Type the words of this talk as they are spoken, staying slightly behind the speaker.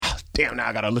damn, now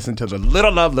I gotta listen to the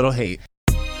Little Love, Little Hate.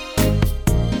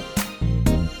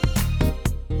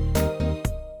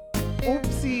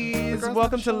 Oopsies.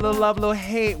 Welcome to Little Love, Little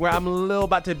Hate, where I'm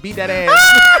about to beat that ass.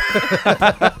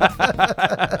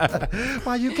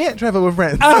 Why you can't travel with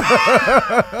friends?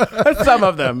 Some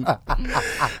of them.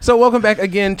 So welcome back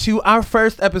again to our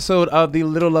first episode of the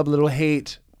Little Love, Little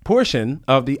Hate portion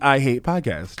of the I Hate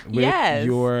podcast with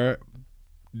your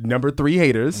number 3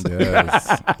 haters.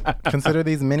 Yes. Consider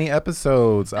these mini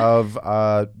episodes of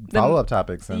follow-up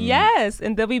topics. And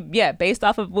and they'll be based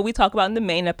off of what we talk about in the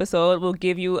main episode. We'll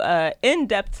give you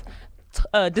in-depth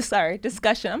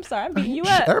discussion. I'm sorry, I'm beating you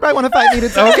up. Everybody want to fight me to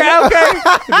Okay.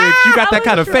 Bitch, you got that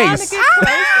kind of face.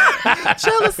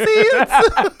 Jealousy.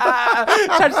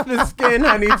 Touch the skin,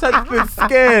 honey. Touch the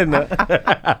skin.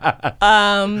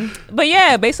 But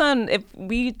yeah, based on if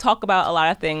we talk about a lot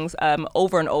of things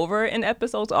over and over in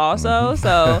episodes also,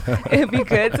 so it'd be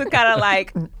good to kind of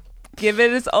like give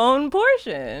it its own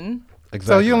portion.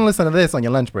 Exactly. So you don't listen to this on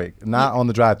your lunch break, not on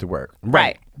the drive to work.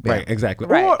 Right. Right, exactly.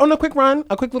 Right. Or on a quick run,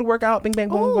 a quick little workout, bing, bang,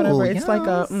 boom, Ooh, whatever. It's yes.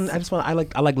 like,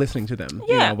 I like listening to them.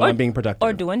 Yeah, while I'm being productive.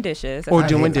 Or doing dishes. Or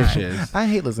doing dishes. I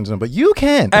hate listening to them, but you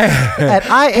can at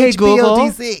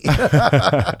IHBODC.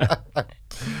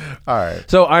 All right.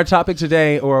 So our topic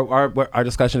today, or our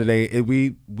discussion today,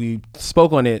 we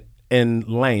spoke on it in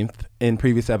length in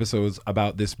previous episodes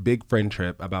about this big friend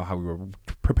trip, about how we were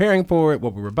preparing for it,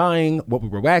 what we were buying, what we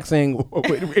were waxing, what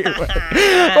we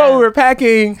were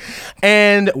packing,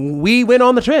 and we went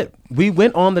on the trip.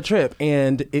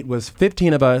 And it was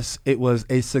 15 of us. It was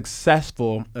a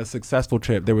successful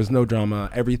trip. There was no drama.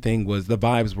 Everything was, the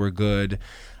vibes were good.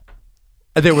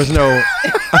 There was no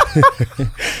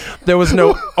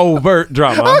overt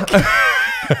drama. Okay.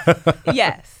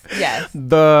 Yes.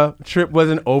 The trip was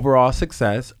an overall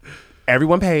success.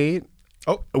 Everyone paid.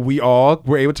 Oh, we all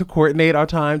were able to coordinate our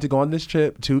time to go on this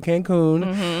trip to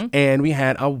Cancun, and we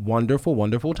had a wonderful,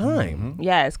 wonderful time.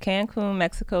 Yes, Cancun,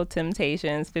 Mexico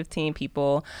Temptations, 15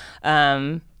 people.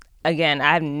 Again,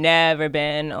 I've never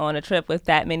been on a trip with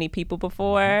that many people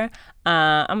before.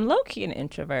 I'm low-key an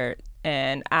introvert,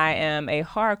 and I am a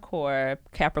hardcore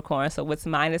Capricorn, so what's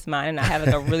mine is mine, and I have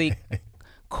like a really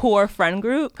core friend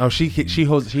group. Oh, it's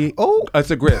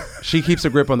a grip. She keeps a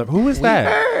grip on the. Who is that?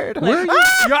 Where are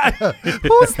you?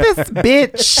 Who's this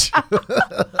bitch?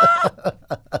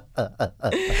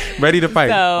 Ready to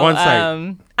fight. So, on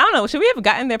site. I don't know. Should we have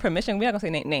gotten their permission? We're not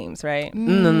gonna say names, right?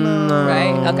 No.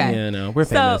 Right? Okay. Yeah, no. We're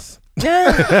famous.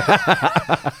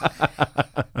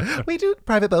 We do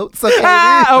private boats.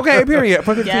 Okay. Okay, period.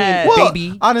 For 15, Yes. Well,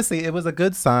 baby. honestly, it was a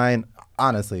good sign,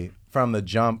 from the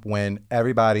jump when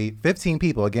everybody, 15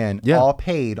 people, again, all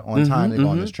paid on time to go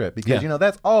on this trip. Because,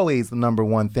 that's always the number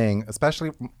one thing,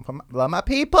 especially from my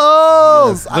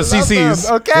peoples. The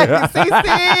CCs. Okay, the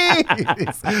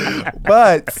CCs.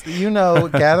 But,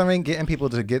 gathering, getting people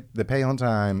to get the pay on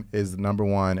time is number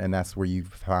one. And that's where you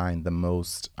find the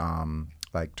most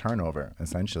turnover,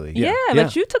 essentially. Yeah,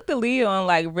 but you took the lead on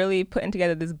really putting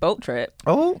together this boat trip.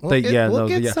 Oh, we'll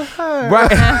get to her. Right.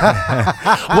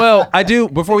 Well, I do.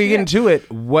 Before we get into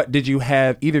it, what did you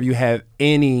have? Either of you have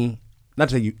any?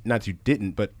 Not you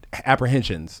didn't, but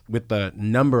apprehensions with the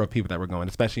number of people that were going,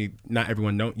 especially not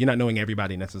everyone. You're not knowing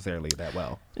everybody necessarily that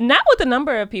well. Not with the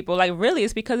number of people. Really,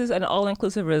 it's because it's an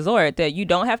all-inclusive resort that you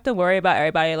don't have to worry about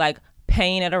everybody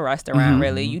paying at a restaurant.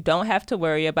 Really, you don't have to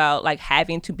worry about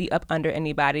having to be up under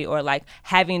anybody or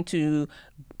having to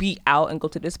be out and go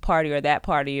to this party or that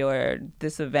party or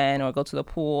this event or go to the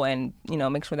pool and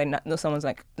make sure someone's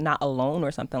not alone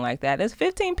or something like that. There's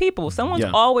 15 people. Someone's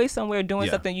always somewhere doing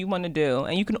something you want to do,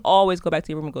 and you can always go back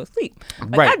to your room and go to sleep.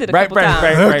 I did a couple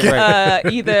times. Right.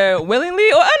 Either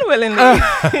willingly or unwillingly.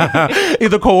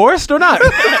 Either coerced or not.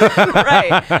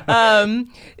 Right.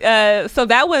 So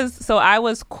I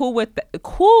was cool with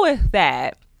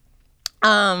that.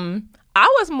 I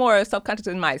was more self-conscious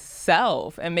in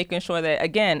myself and making sure that,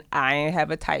 again, I have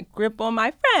a tight grip on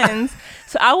my friends.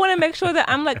 So I want to make sure that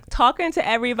I'm talking to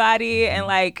everybody and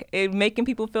making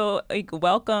people feel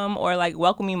welcome or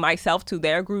welcoming myself to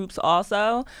their groups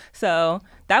also. So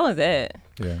that was it.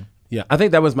 Yeah, I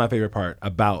think that was my favorite part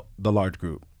about the large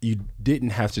group. You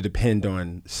didn't have to depend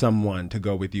on someone to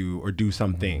go with you or do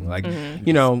something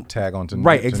tag on to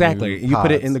right, exactly. New you pods.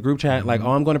 put it in the group chat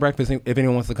I'm going to breakfast if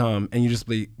anyone wants to come, and you just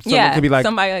someone could be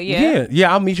somebody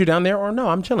I'll meet you down there, or no,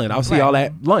 I'm chilling. I'll see y'all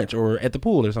at lunch or at the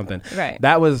pool or something. Right.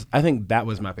 I think that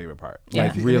was my favorite part. Yeah.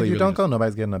 If you don't go,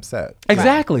 nobody's getting upset.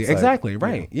 Exactly,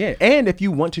 right. Yeah. And if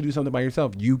you want to do something by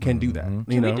yourself, you can do that.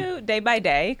 Can we do day by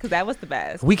day? Because that was the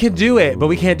best. We can do it, but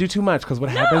we can't do too much because what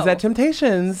happens at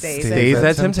Temptations stays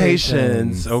at Temptations.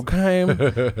 dimensions. Okay,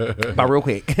 but real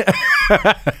quick.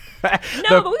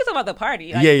 No, but we can talk about the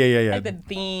party. Like, yeah. Like the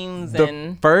themes The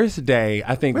and first day,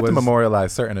 I think, We have was to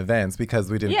memorialize certain events because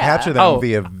we didn't Yeah. capture them Oh.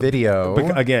 via video.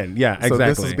 again, yeah, So exactly.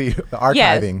 this will be the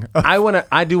archiving.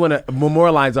 I do want to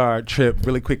memorialize our trip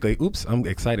really quickly. Oops, I'm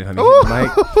excited, honey. Hit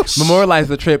the mic. Memorialize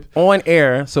the trip on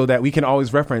air so that we can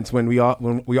always reference when we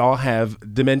all have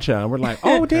dementia and we're like,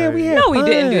 oh damn, we had No, we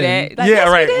didn't do fun. that. Like, yeah,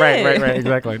 yes, we right, did.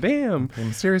 exactly. Damn. A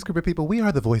mysterious group of people. We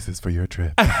are the voices for your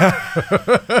trip.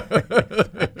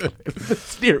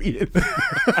 Mysterious.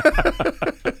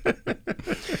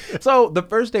 So the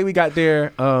first day we got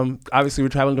there, obviously we're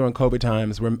traveling during COVID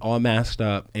times. We're all masked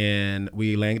up, and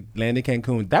we landed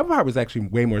Cancun. That part was actually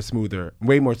way more smooth than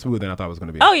I thought it was going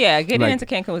to be. Oh yeah, getting Like, into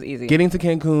Cancun was easy. Getting to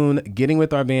Cancun, getting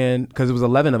with our van, because it was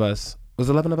 11 of us. Was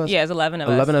it 11 of us? Yeah, it was 11 of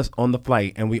us. 11 of us on the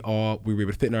flight, and we were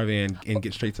able to fit in our van and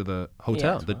get straight to the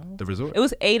hotel, the resort. It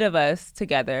was 8 of us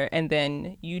together, and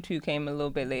then you two came a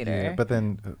little bit later. Yeah, but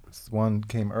then one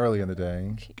came earlier in the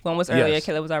day. One was earlier. Yes.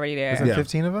 Caleb was already there. Was it Yeah.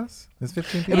 15 of us? It's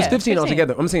 15 people? It was Yeah, 15 15.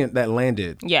 altogether. I'm saying that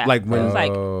landed. Yeah. Like when It was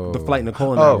like- the flight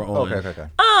Nicole and I were on. okay.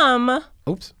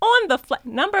 Oops. On the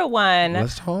number one,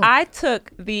 Let's talk. I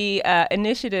took the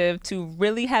initiative to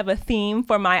really have a theme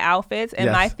for my outfits, and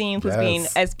Yes. my themes was being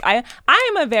Yes. as I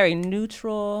am a very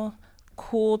neutral,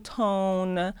 cool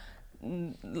tone.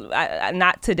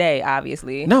 Not today,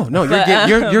 obviously. No,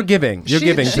 you're giving. You're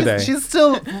giving today. She's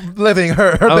still living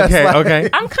her best life. Okay.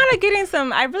 I'm kind of getting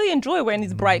some. I really enjoy wearing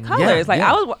these bright colors.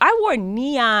 yeah. I wore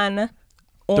neon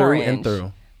Through orange and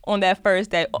through. on that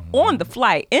first day on the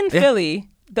flight in Philly.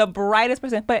 The brightest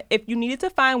percent. But if you needed to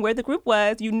find where the group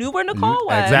was, you knew where Nicole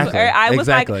was. Exactly. Or I was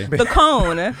Exactly. like the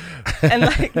cone and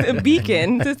like the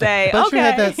beacon to say, But okay. you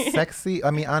had that sexy, I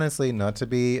mean, honestly, no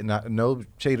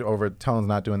shade over tones,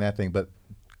 not doing that thing, but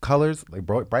colors, like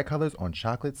bright colors on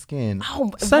chocolate skin.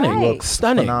 Oh, Stunning. right. Looks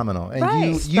stunning. Phenomenal. And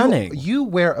Right. Stunning. you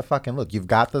wear a fucking look. You've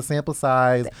got the sample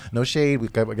size. No shade. We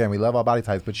love all body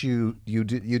types, but you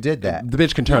did that. The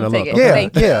bitch can turn a Take look. it. Okay?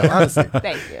 Thank you. Yeah, honestly.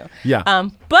 Thank you. Yeah.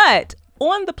 But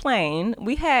on the plane,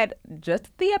 we had just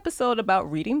the episode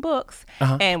about reading books,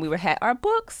 and we had our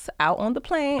books out on the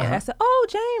plane. And I said, "Oh,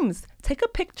 James, take a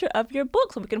picture of your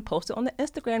book so we can post it on the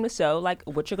Instagram to show like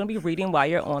what you're going to be reading while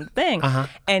you're on the thing."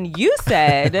 And you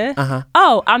said,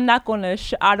 "Oh, I'm not going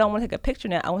to. I don't want to take a picture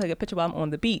now. I want to take a picture while I'm on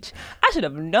the beach." I should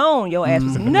have known your ass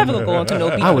was never going to go onto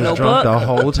no beach I with was no drunk book. the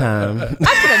whole time.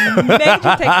 I should have made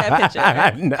you take that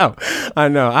picture. I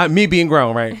know. Me being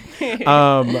grown, right?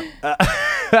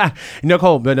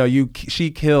 Nicole, but no, she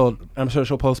killed. I'm sure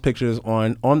she'll post pictures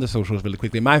on the socials really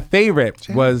quickly. My favorite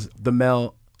was the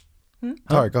Mel. All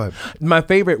right, go ahead. My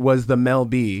favorite was the Mel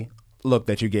B look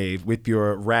that you gave with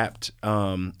your wrapped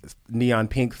neon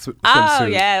pink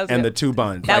swimsuit yeah, and the 2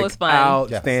 buns. That was fun.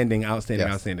 Outstanding.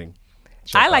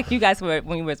 Yes. I like you guys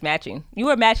when you was matching. You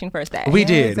were matching first day. We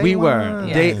did. day We were. one.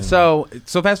 Yeah. So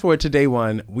fast forward to day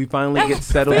one. We finally get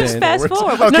settled Let's in. fast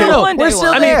forward. Okay, No, One we're day still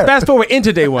one. I mean, there. fast forward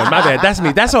into day one. My bad. That's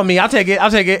me. That's on me. I'll take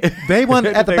it. Day one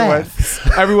at the Day one. baths.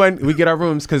 Everyone, we get our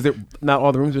rooms because not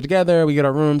all the rooms are together. We get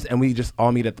our rooms and we just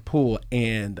all meet at the pool,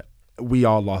 and we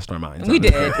all lost our minds. We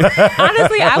did.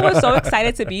 Honestly, I was so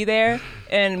excited to be there,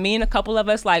 and me and a couple of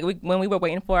us, like when we were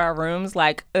waiting for our rooms,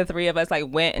 like the 3 of us, like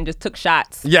went and just took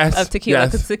shots Yes, of tequila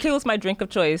yes. because tequila was my drink of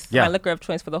choice, Yeah. my liquor of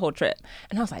choice for the whole trip.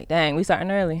 And I was like, dang, we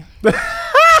starting early.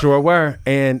 Sure were.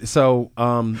 And so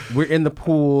we're in the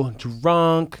pool,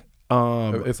 drunk.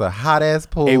 It's a hot ass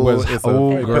pool. It was- It's oh,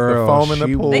 they put the girl, foam in the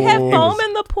she- pool. They had It foam was-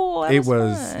 in the pool. That It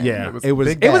was, fun. yeah. It was It was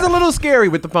big a bath. little scary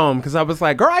with the foam because I was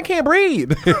like, girl, I can't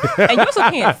breathe. And you also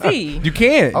can't see. You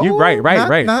can't. You Oh,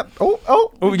 right. Not, oh.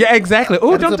 Oh yeah, exactly.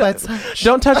 Oh, Gotta don't do by touch.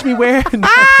 don't touch me where.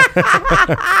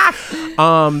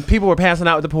 People were passing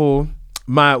out at the pool.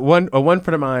 My one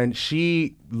friend of mine,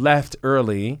 she left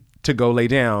early to go lay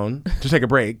down to take a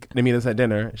break. They meet us at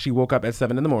dinner. She woke up at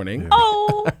 7 a.m.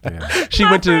 Oh, She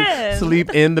my went friend. to sleep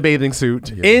in the bathing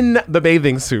suit. In the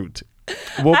bathing suit.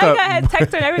 Woke I up. had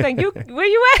text her and everything. Where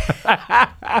you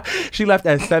at? She left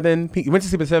at 7 p.m. Went to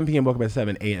sleep at 7 p.m. Woke up at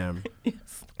 7 a.m.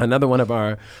 Another one of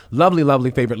our lovely, lovely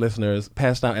favorite listeners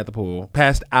passed out at the pool.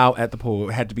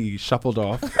 Had to be shuffled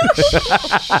off.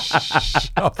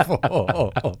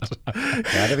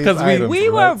 Because We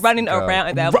were running around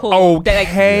at that pool.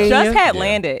 Okay. That just had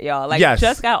landed, y'all. Like Yes.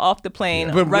 just got off the plane,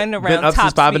 running Been around up top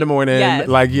since 5 speed. in the morning.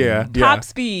 Yes. Yeah. Top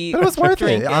speed. But it was worth it.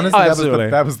 drinking. Honestly, Oh, that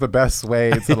absolutely. was the best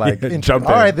way to like Jump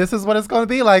all in. right, this is what it's going to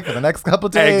be like for the next couple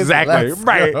days. Exactly. Let's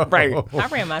Right. go. Right. I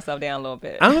ran myself down a little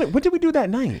bit. What did we do that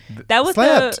night? That was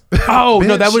Slap. Oh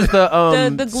no, that was the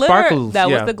glitter. sparkles. That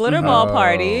was the glitter ball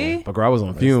party. But girl, I was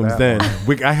on fumes then.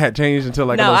 I had changed into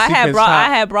like a little I sequins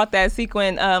had brought that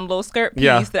sequin little skirt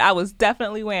piece that I was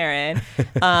definitely wearing.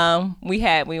 We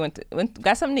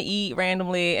got something to eat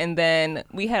randomly, and then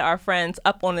we had our friends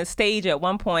up on the stage at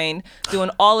one point doing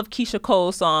all of Keisha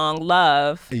Cole's song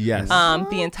 "Love." Yes.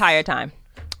 The entire time.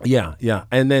 Yeah.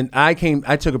 And then I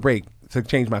took a break to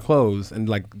change my clothes and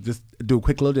like just do a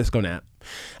quick little disco nap.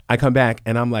 I come back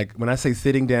and I'm like, when I say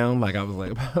sitting down, like I was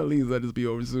like, please let this be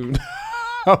over soon.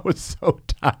 I was so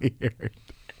tired.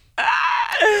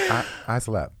 I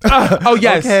slept. Oh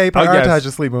yes. Okay, prioritize yes.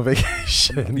 your sleep on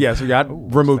vacation. Yeah, so God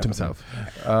removed himself.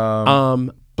 Blah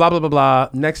blah blah blah.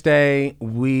 Next day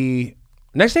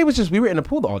was just we were in the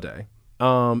pool all day.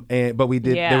 But we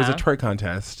did. There was a twerk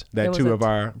contest that two of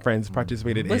our friends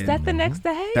participated in. Was that the next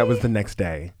day? That was the next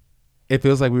day. It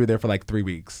feels like we were there for like 3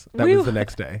 weeks. That was the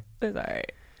next day. It's all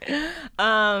right.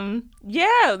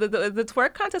 The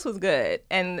twerk contest was good,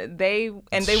 and they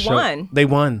won. They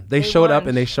won. They showed up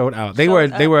and they showed out. They were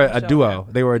a duo.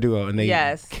 They were a duo, and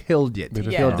they killed it. They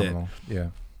killed it. Yeah.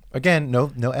 Again, no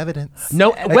evidence.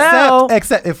 No,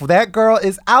 except if that girl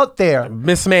is out there,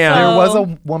 Miss Ma'am, there was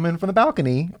a woman from the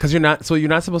balcony. Because you're not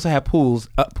supposed to have pools.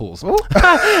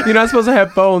 You're not supposed to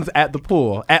have phones at the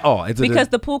pool at all. Because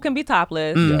the pool can be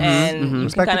topless and you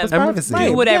can kind of privacy.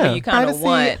 do whatever you kind of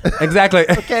want. Exactly.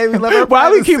 Okay, we love our Why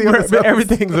we keep privacy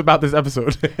everything's about this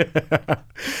episode.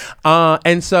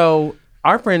 And so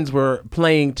our friends were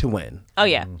playing to win. Oh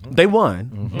yeah, they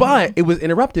won, but it was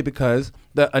interrupted because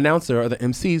the announcer or the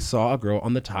MC saw a girl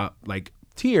on the top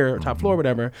tier, top floor,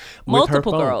 whatever.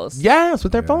 Multiple girls. Yes,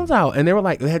 with their phones out, and they were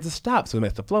like, they had to stop, so we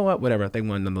messed the flow up, whatever. They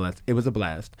won nonetheless. It was a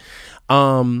blast.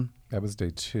 That was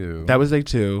day 2.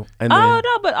 And no,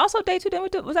 but also day 2. Then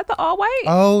was that the all white?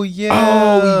 Oh yeah.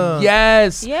 Oh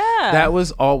yes. Yeah. That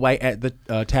was all white at the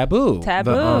Taboo.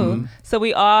 So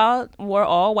we all wore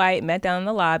all white, met down in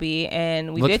the lobby,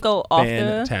 and we did go off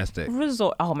the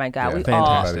resort. Oh my God, we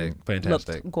fantastic.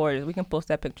 looked gorgeous. We can post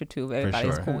that picture too.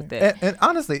 Everybody's cool with it. And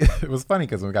honestly, it was funny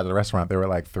because when we got to the restaurant, there were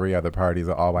like 3 other parties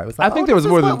of all white. It was like, I think there was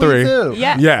more than 3.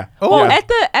 Yeah. Yeah. Well,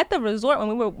 at the resort when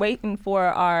we were waiting for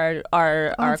our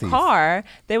car,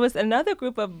 there was another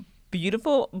group of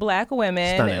beautiful black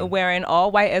women wearing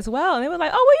all white as well, and they were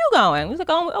like, "Oh, where you going?" We was like,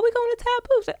 "Oh, we going to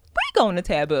Taboo." We said, "We going to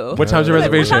Taboo." What time's your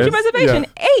reservation? What time's your reservation?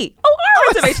 8. Oh,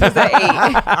 our reservation is at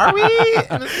 8. Are we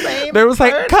in the same? There was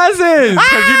like cousins,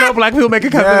 because black people make a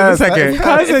cousin in a second.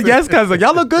 Cousin, yes, cousin.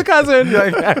 Y'all look good, cousin.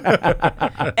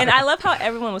 And I love how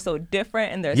everyone was so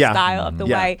different in their style of the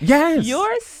white. Yes,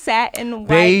 your satin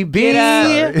white baby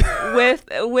with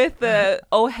the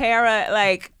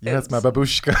O'Hara yes, my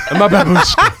babushka.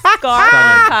 scarf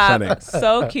on top.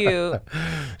 So cute.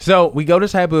 So we go to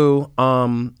Taboo.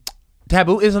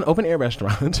 Taboo is an open air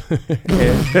restaurant.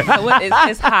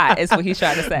 It's hot, is what he's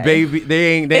trying to say. Baby,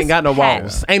 they ain't got no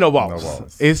walls. Ain't no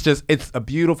walls. It's a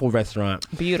beautiful restaurant.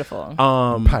 Beautiful.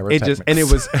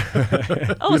 It was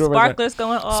sparklers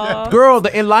going off. Girl,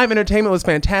 the live entertainment was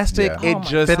fantastic.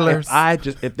 Yeah. Fiddlers.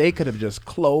 If they could have just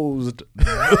closed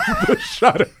the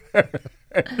shutter,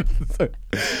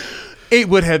 it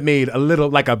would have made a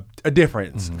little a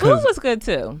difference. Food was good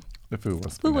too. The food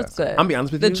was good. I'm be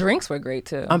honest with you. The drinks were great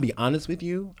too. I'm be honest with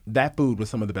you. That food was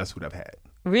some of the best food I've had.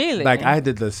 Really? I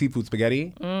did the seafood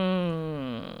spaghetti.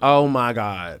 Oh my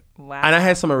God. Wow. And I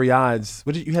had some of Riyadh's.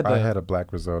 What did you have? I had a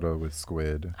black risotto with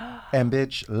squid. And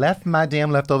bitch left my damn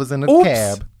leftovers in the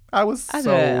cab. I was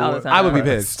I would be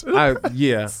pissed.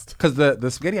 Because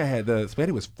the spaghetti I had, the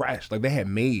spaghetti was fresh. They had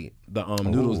made the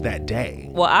noodles that day.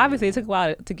 Well, obviously it took a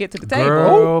while to get to the table.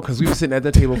 Girl, because we were sitting at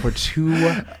the table for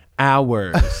 2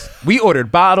 hours. We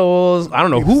ordered bottles. I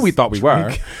don't know who we thought we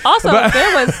were. Also,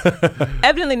 there was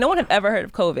evidently no one had ever heard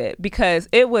of COVID because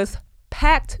it was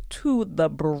packed to the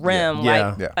brim,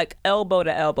 like elbow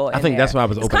to elbow. I think that's why I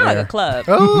was open air. It's kind of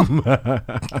like a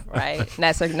club, right?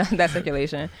 That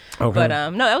circulation. Okay. But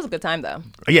no, that was a good time though.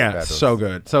 Yeah, so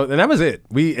good. So and that was it.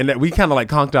 We kind of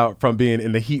conked out from being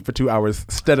in the heat for 2 hours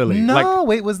steadily. No,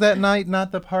 wait, was that night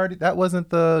not the party? That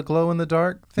wasn't the glow in the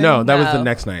dark thing? No, that was the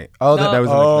next night. Oh, that was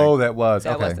the next night.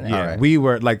 That okay. Was yeah, right. we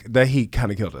were the heat kind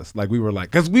of killed us. We were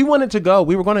because we wanted to go.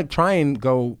 We were going to try and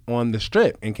go on the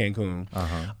strip in Cancun.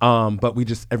 But we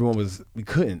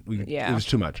couldn't. It was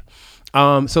too much.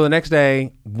 So the next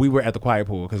day we were at the quiet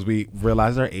pool because we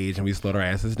realized our age and we slowed our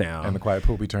asses down. And the quiet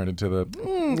pool we turned into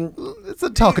it's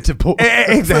a talkative pool.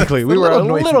 Exactly. We were a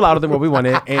little louder than what we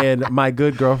wanted. And my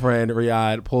good girlfriend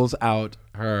Riyadh pulls out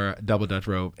her double Dutch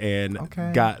rope and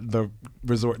got the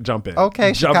resort jumping.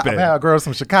 Okay, jumping. Girls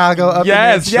from Chicago up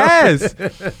yes, in there.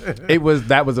 Yes.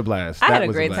 That was a blast. I that had a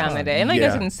was great time that day. I know you Yeah.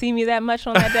 guys didn't see me that much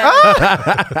on that day,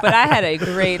 but I had a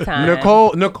great time.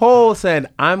 Nicole said,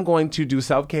 I'm going to do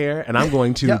self-care and I'm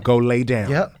going to go lay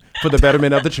down for the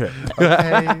betterment of the trip.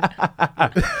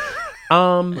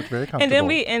 Very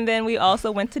comfortable. And then we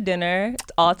also went to dinner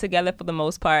all together for the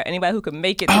most part. Anybody who could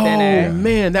make it to Oh dinner.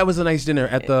 man, that was a nice dinner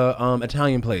at the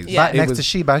Italian place. Yeah. Right next to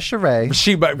She by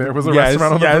Sheree. There was a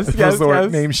restaurant on the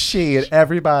resort named She, and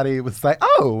everybody was like,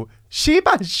 "Oh, She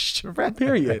by Sheree."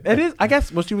 Period. It is. I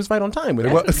guess. Well, she was right on time with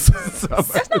it. That's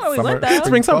not where we went though.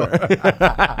 Spring summer.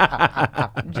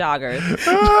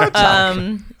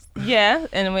 Joggers. Yeah,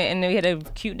 and we had a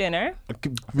cute dinner.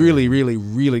 Really, really,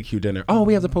 really cute dinner. Oh,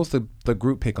 we have to post the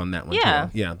group pic on that one. Yeah.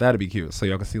 Too. Yeah, that'd be cute. So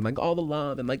y'all can see like all the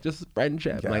love and like just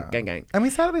friendship, like gang. And we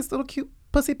sat at this little cute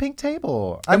pussy pink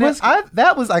table. That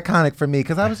was iconic for me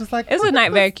because I was just like, it was a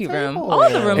very cute room. All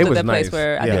of the rooms at that place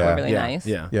were I think were really nice.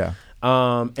 Yeah.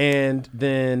 And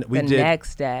then we the did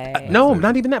next day. No,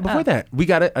 not even that. Before that, we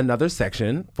got another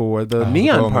section for the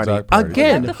neon party. Party.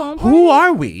 Again, the phone who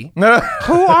are we?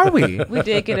 Who are we? We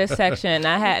did get a section.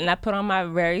 I put on my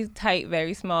very tight,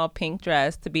 very small pink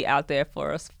dress to be out there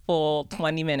for a full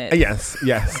 20 minutes.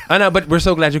 Yes. I know, but we're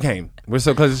so glad you came. We're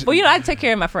so because well, I take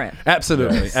care of my friend.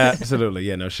 Absolutely.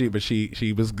 Yeah, no, she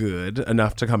was good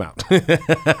enough to come out. And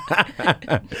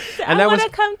I want to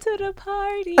come to the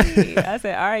party. I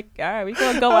said, all right, we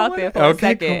gonna go out there for a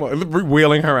second. Come on. We're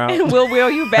wheeling her out. And we'll wheel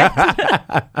you back.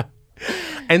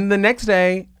 And the next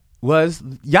day was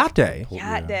Yacht Day.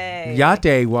 Yacht Day. Yacht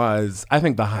Day was, I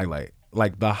think, the highlight.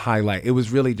 Like the highlight. It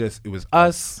was really just, it was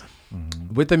us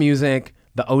with the music,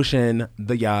 the ocean,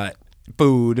 the yacht,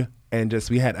 food, and just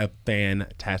we had a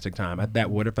fantastic time. That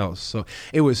water felt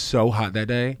it was so hot that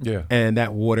day. Yeah. And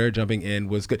that water jumping in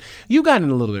was good. You got in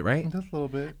a little bit, right? Just a little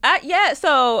bit. Yeah,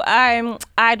 so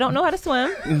I don't know how to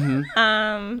swim.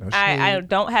 I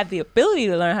don't have the ability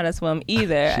to learn how to swim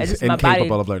either. She's my body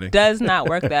incapable of learning. does not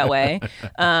work that way.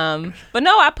 But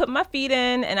no, I put my feet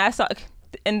in and I saw,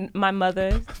 and my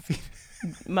mother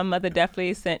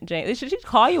definitely sent Jane. Should she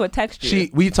call you or text you?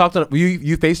 We talked on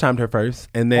you FaceTimed her first,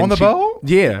 and then on the boat.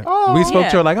 Yeah, we spoke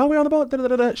to her like, oh, we're on the boat.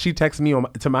 She texted me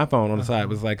to my phone on the side.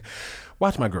 Was like,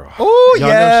 watch my girl. Oh, yes.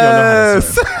 Know she don't know how to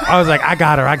swim. I was like, I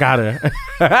got her.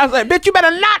 I was like, bitch, you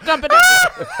better not jump in it.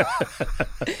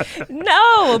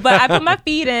 No, but I put my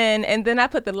feet in, and then I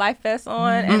put the life vest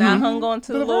on, and I hung on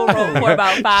to the little rope for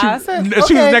about 5.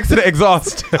 She was next to the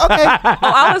exhaust. Okay.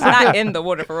 I was not in the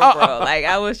water for real. Like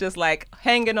I was just like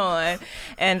hanging on,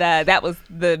 and that was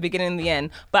the beginning and the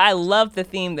end. But I love the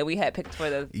theme that we had picked for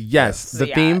the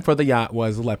the theme for the yacht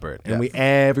was leopard, and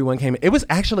everyone came in. It was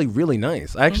actually really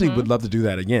nice. I actually would love to do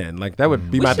that again. Like that would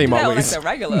be my theme always. Like a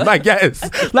regular. Like yes,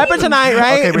 leopard tonight,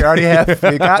 right? Okay, we already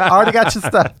already got your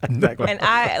stuff. Exactly.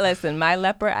 And my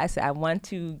leopard. I said I want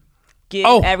to give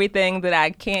everything that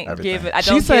I can't give it. I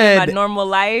don't give it my normal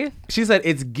life. She said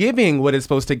it's giving what it's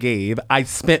supposed to give. I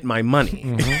spent my money.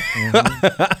 And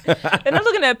I'm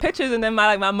looking at pictures, and then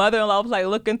my mother-in-law was like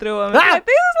looking through them. Like,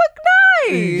 these look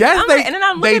nice. Yes, and then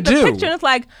I'm looking at the picture, and it's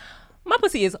like, my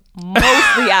pussy is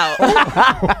mostly out.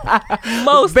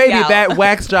 Baby, that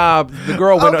wax job, the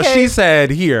girl went up. She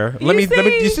said, here, let me,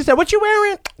 she said, what you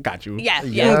wearing? Got you.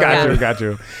 Got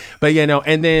you. But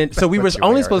and then, so we were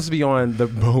only supposed to be on the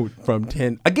boat from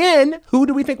 10. Again, who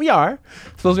do we think we are?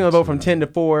 Supposed to be on the boat from 10 to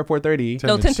 4, 4:30.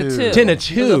 No, 10 to 2. 10 to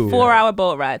 2. It was a 4-hour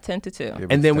boat ride, 10 to 2.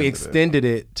 And then we extended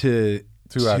it to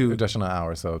 2 additional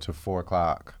hours, so to 4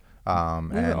 o'clock.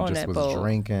 And just was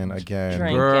drinking again.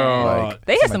 Girl.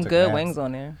 They had some good wings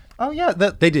on there. Oh yeah,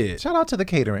 they did. Shout out to the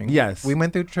catering. Yes, we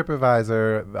went through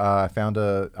TripAdvisor. I found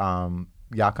a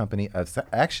yacht company.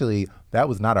 Actually, that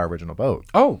was not our original boat.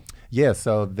 Oh. Yeah,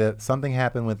 so something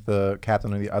happened with the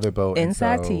captain of the other boat.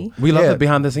 Inside tea. We love it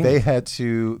behind the scenes. They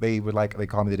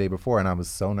called me the day before, and I was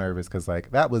so nervous because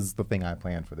that was the thing I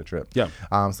planned for the trip. Yeah.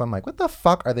 So I'm like, what the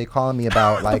fuck are they calling me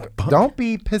about? Like, don't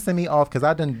be pissing me off because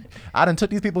I didn't took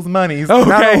these people's monies. Okay.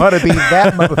 And I don't want to be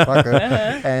that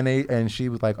motherfucker. And she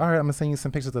was like, all right, I'm gonna send you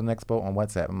some pictures of the next boat on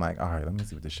WhatsApp. I'm like, all right, let me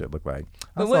see what this shit look like.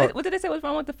 But what did they say was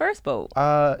wrong with the first boat?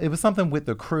 It was something with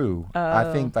the crew.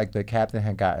 I think the captain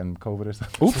had gotten COVID or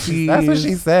something. Oopsie. That's what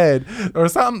she said, or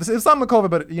something. It was something with COVID,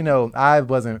 but I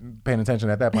wasn't paying attention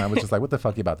at that point. I was just like, "What the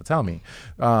fuck you about to tell me?"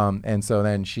 And so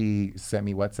then she sent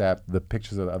me WhatsApp the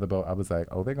pictures of the other boat. I was like,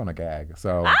 "Oh, they're gonna gag."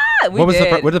 So what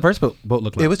did the first boat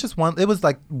look like? It was just one. It was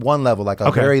like one level, like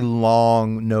a very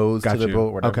long nose to the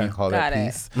boat, whatever you call that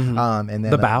piece. Mm-hmm. And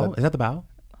then the bow is that the bow?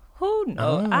 Who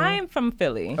knows? I'm from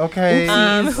Philly. Okay.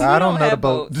 I don't know the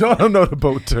boat. I don't know the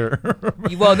boat term.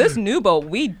 Well, this new boat,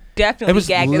 we definitely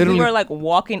gagged. Literally... We were like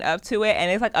walking up to it,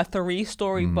 and it's like a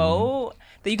 3-story boat.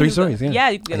 That you can 3 stories, yeah.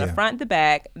 You can go the front, the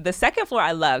back. The second floor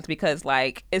I loved because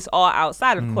like it's all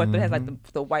outside, of course, but it has like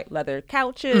the white leather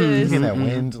couches. And that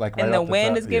wind, like right and the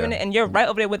wind is giving it, and you're right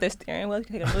over there with the steering wheel. You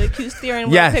take a really cute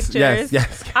steering wheel pictures.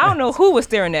 Yes. I don't know who was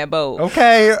steering that boat.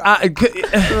 Okay.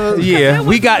 Yeah,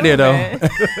 we got there though.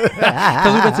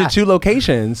 Because we went to 2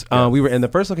 locations. We were in the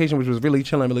first location, which was really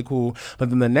chilling, really cool. But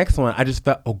then the next one, I just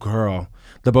felt, oh girl,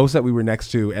 the boats that we were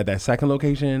next to at that second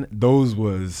location, those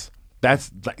was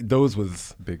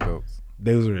big boats.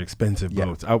 Those were expensive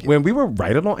boats. When we were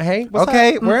right along, hey, what's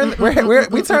okay, up?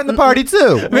 we turned the party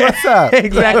too. What's up?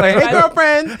 Exactly. Hey,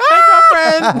 girlfriend.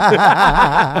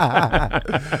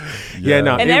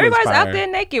 No. And everybody's out there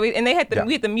naked, and they had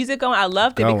we had the music going. I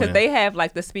loved it because they have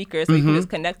like the speakers, so you can just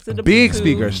connect to the big Bluetooth.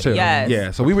 speakers too. Yes. Yeah.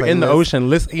 So we were in the ocean,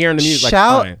 hearing the music.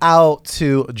 Shout like, out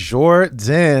to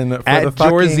Jordan for at the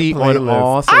fucking Jorzy playlist. on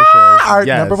all socials. Our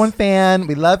number 1 fan.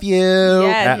 We love you.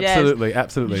 Yes,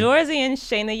 absolutely. Jorzy and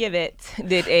Shayna Yvette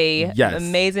did a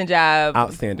amazing job.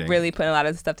 Outstanding. Really putting a lot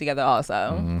of stuff together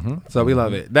also. So we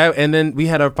love it. That, and then we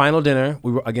had our final dinner.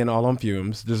 We were again all on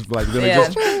fumes, just like really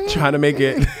just trying to make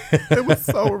it. It was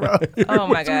so rough. Oh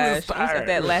my gosh.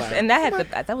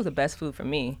 That was the best food for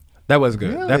me. That was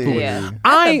good. Really? That food was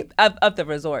good. Of the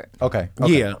resort. Okay.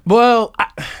 Yeah. Well,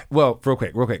 real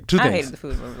quick. 2 things. I hated the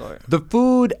food at the resort. The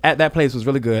food at that place was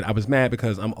really good. I was mad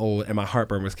because I'm old and my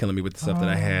heartburn was killing me with the stuff that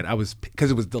I had. Because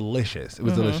it was delicious. It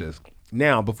was delicious.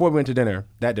 Now, before we went to dinner,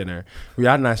 Riyadh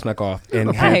and I snuck off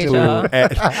and had food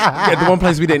at the one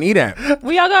place we didn't eat at.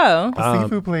 Where y'all go? The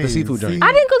seafood place. The seafood joint.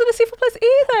 I didn't go to the seafood place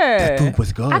either. That food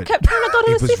was good. I kept trying to go to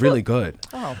the seafood. It was really good.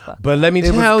 Oh, fuck. But let me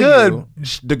tell you,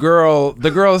 the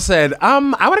girl said, I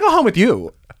want to go home with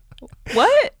you.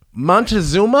 What?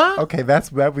 Montezuma? Okay, that's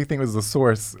what we think was the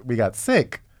source. We got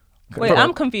sick. Wait,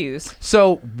 I'm confused.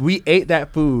 So we ate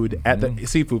that food at the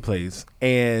seafood place,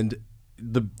 and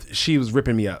she was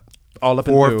ripping me up. All up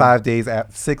 4 or 5 days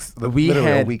after, 6, literally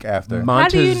had a week after.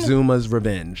 Montezuma's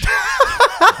Revenge.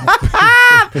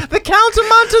 The Count of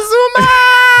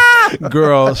Montezuma!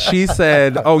 Girl, she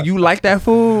said, oh, you like that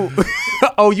food?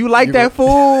 Oh, you like that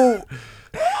food?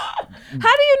 How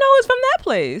do you know it's from that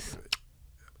place?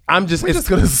 I'm just, We're just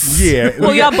gonna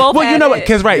Well, y'all both well, you know what? it.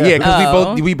 Because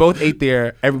because we both ate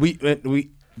there. We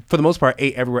for the most part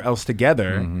ate everywhere else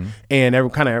together, and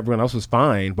everyone else was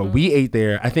fine. But we ate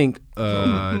there. I think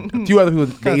a few other people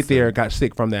that ate there got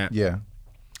sick from that. Yeah.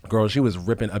 Girl, she was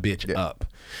ripping a bitch up.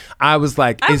 I was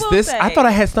like, I thought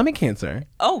I had stomach cancer.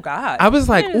 Oh, God. I was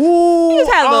like, ooh. You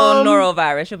just had a little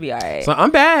norovirus. You'll be all right. So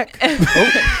I'm back.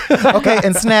 Okay,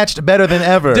 and snatched better than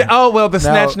ever. The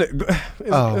snatch.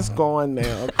 It's gone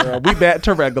now, girl. We back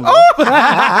to regular. No,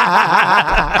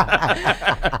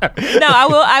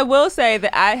 I will say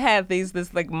that I have this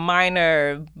like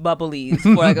minor bubblies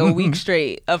for like a week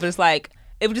straight of just like,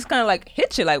 it would just kind of like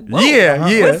hit you like, whoa,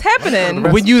 what's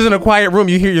happening? When you're in a quiet room,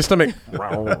 you hear your stomach.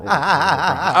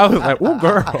 I was like, ooh,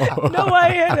 girl. No,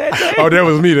 I hear that. Oh, that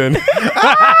was me then.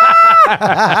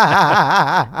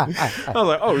 I was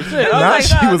like, oh shit. Now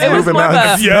she was moving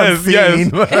out.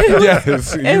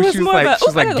 Yes. It was more like,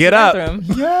 she's like, get up.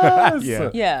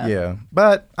 Yes. Yeah.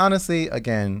 But honestly,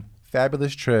 again,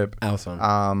 fabulous trip.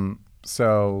 Awesome.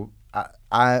 So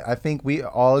I think we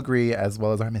all agree, as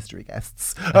well as our mystery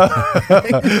guests, that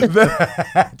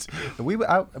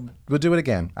we'll do it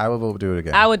again. I will do it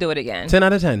again. I would do it again. 10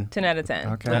 out of 10. 10 out of 10.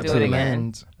 Okay. I'll do it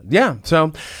again. Yeah.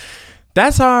 So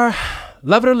that's our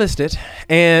Love It or List It.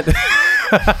 And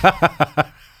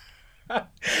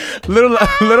little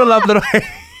love, little hate.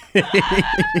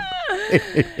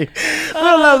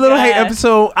 Little hate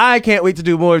episode. I can't wait to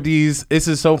do more of these. This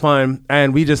is so fun,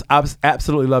 and we just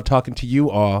absolutely love talking to you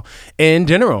all in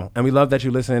general, and we love that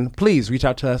you listen. Please reach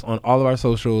out to us on all of our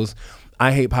socials.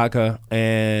 I Hate Podca,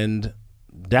 and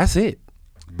that's it.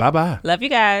 Bye bye. Love you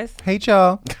guys. Hate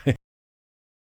y'all.